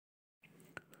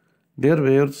Dear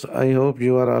viewers, I hope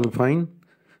you are all fine.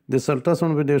 This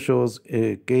ultrasound video shows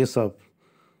a case of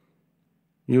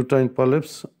uterine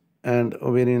polyps and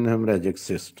ovarian hemorrhagic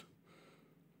cyst,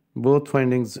 both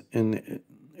findings in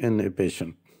a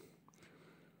patient.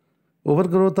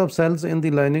 Overgrowth of cells in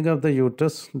the lining of the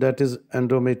uterus, that is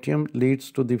endometrium,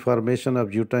 leads to the formation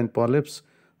of uterine polyps,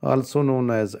 also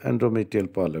known as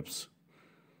endometrial polyps.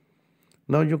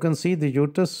 Now you can see the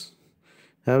uterus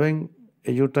having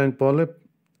a uterine polyp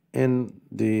in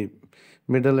the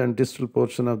middle and distal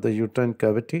portion of the uterine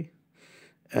cavity,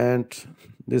 and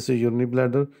this is urinary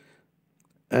bladder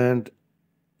and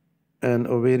an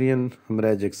ovarian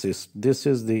hemorrhagic cyst. This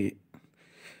is the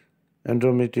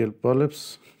endometrial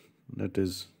polyps, that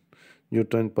is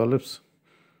uterine polyps.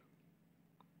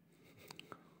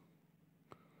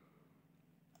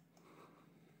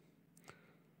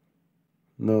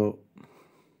 Now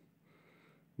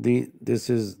this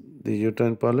is the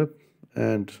uterine polyp,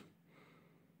 and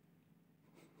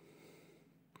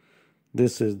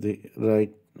this is the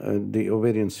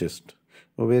ovarian cyst.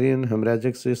 Ovarian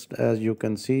hemorrhagic cyst, as you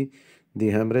can see, the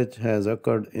hemorrhage has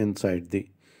occurred inside the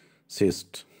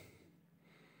cyst.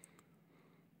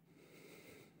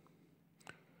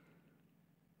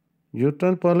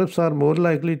 Uterine polyps are more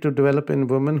likely to develop in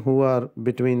women who are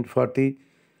between 40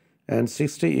 and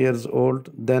 60 years old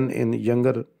than in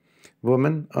younger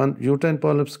women. Uterine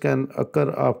polyps can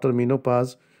occur after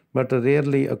menopause, but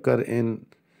rarely occur in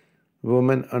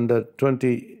women under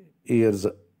 20 years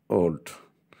old.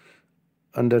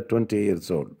 Around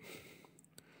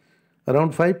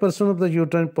 5% of the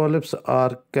uterine polyps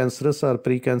are cancerous or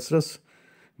precancerous.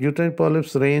 Uterine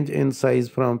polyps range in size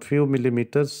from few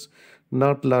millimeters,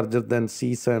 not larger than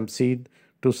sesame seed,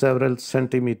 to several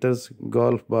centimeters,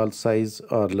 golf ball size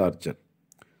or larger.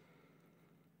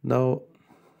 Now,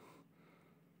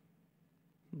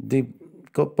 the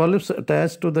polyps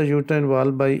attached to the uterine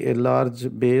wall by a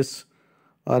large base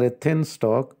or a thin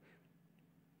stalk,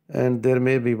 and there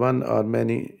may be one or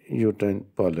many uterine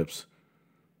polyps.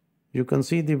 You can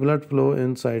see the blood flow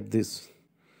inside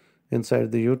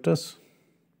the uterus.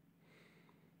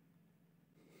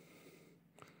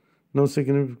 No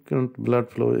significant blood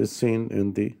flow is seen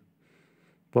in the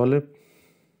polyp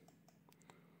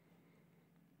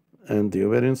and the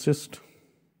ovarian cyst.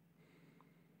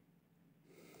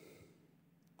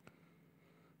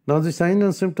 Now, the signs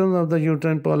and symptoms of the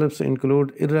uterine polyps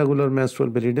include irregular menstrual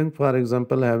bleeding, for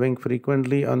example, having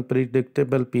frequently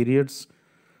unpredictable periods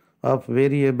of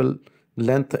variable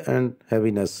length and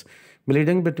heaviness,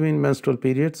 bleeding between menstrual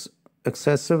periods,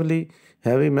 excessively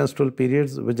heavy menstrual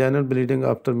periods, vaginal bleeding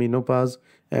after menopause,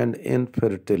 and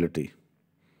infertility.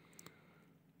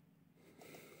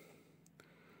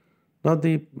 Now,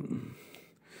 the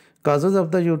causes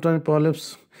of the uterine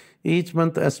polyps. Each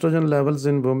month, estrogen levels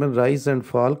in women rise and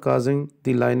fall, causing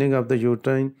the lining of the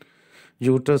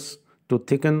uterus to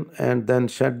thicken and then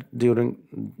shed during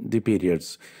the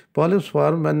periods. Polyps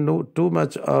form when too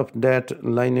much of that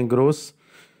lining grows.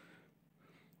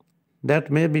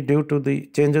 That may be due to the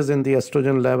changes in the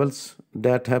estrogen levels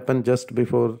that happen just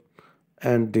before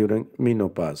and during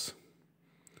menopause.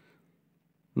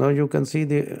 Now you can see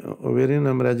the ovarian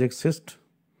hemorrhagic cyst.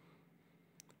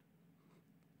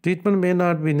 Treatment may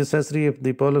not be necessary if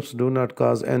the polyps do not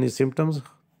cause any symptoms.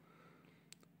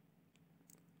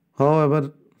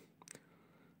 However,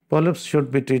 polyps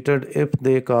should be treated if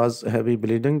they cause heavy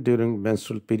bleeding during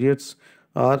menstrual periods,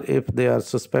 or if they are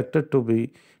suspected to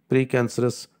be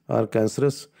precancerous or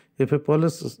cancerous. If a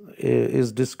polyp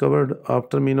is discovered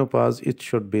after menopause, it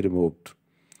should be removed.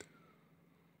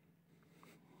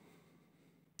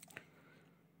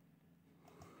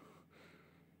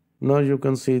 Now you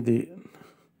can see the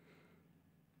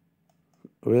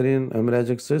ovarian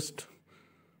hemorrhagic cyst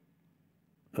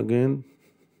again.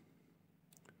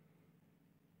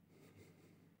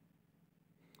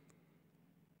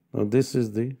 Now this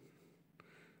is the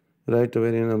right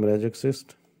ovarian hemorrhagic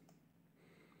cyst.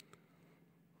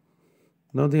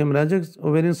 Now the hemorrhagic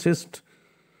ovarian cyst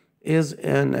is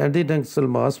an adnexal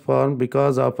mass formed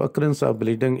because of occurrence of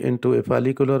bleeding into a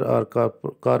follicular or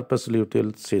corpus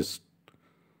luteal cyst.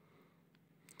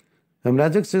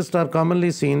 Hemorrhagic cysts are commonly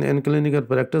seen in clinical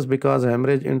practice because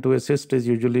hemorrhage into a cyst is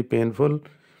usually painful,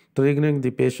 triggering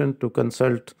the patient to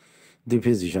consult the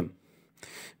physician.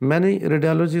 Many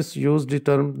radiologists use the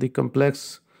term the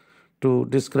complex to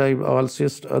describe all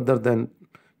cysts other than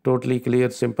totally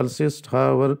clear simple cysts.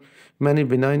 However, many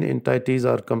benign entities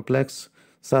are complex,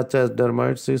 such as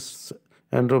dermoid cysts,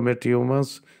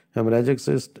 endometriomas, hemorrhagic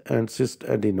cysts, and cyst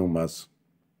adenomas.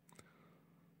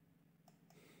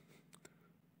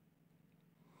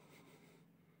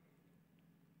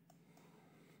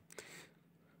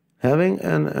 Having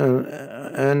an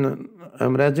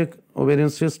hemorrhagic ovarian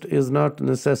cyst is not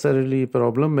necessarily a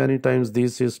problem. Many times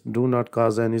these cysts do not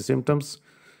cause any symptoms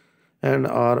and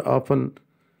are often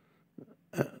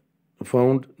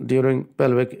found during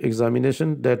pelvic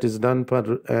examination that is done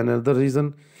for another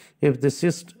reason. If a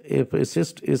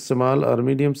cyst is small or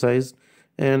medium sized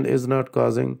and is not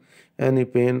causing any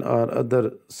pain or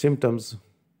other symptoms,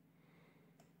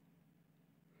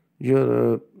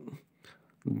 your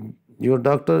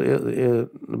doctor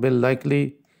will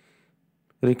likely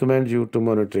recommend you to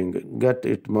get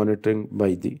it monitoring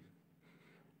by the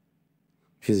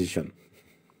physician.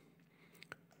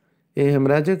 A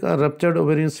hemorrhagic or ruptured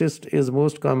ovarian cyst is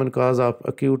most common cause of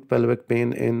acute pelvic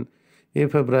pain in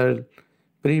afebrile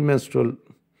premenstrual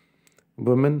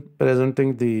women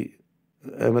presenting the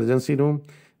emergency room.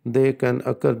 They can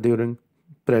occur during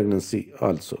pregnancy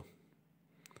also.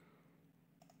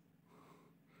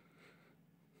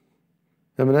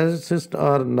 Hemorrhagic cysts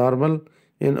are normal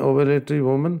in ovulatory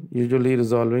women, usually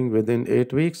resolving within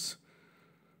 8 weeks.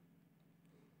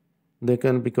 They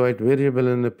can be quite variable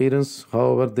in appearance.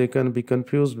 However, they can be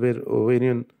confused with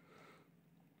ovarian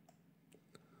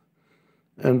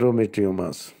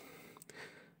endometriomas.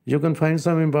 You can find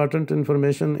some important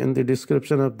information in the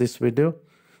description of this video.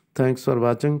 Thanks for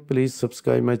watching. Please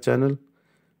subscribe my channel.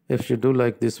 If you do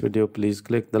like this video, please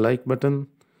click the like button.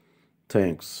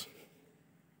 Thanks.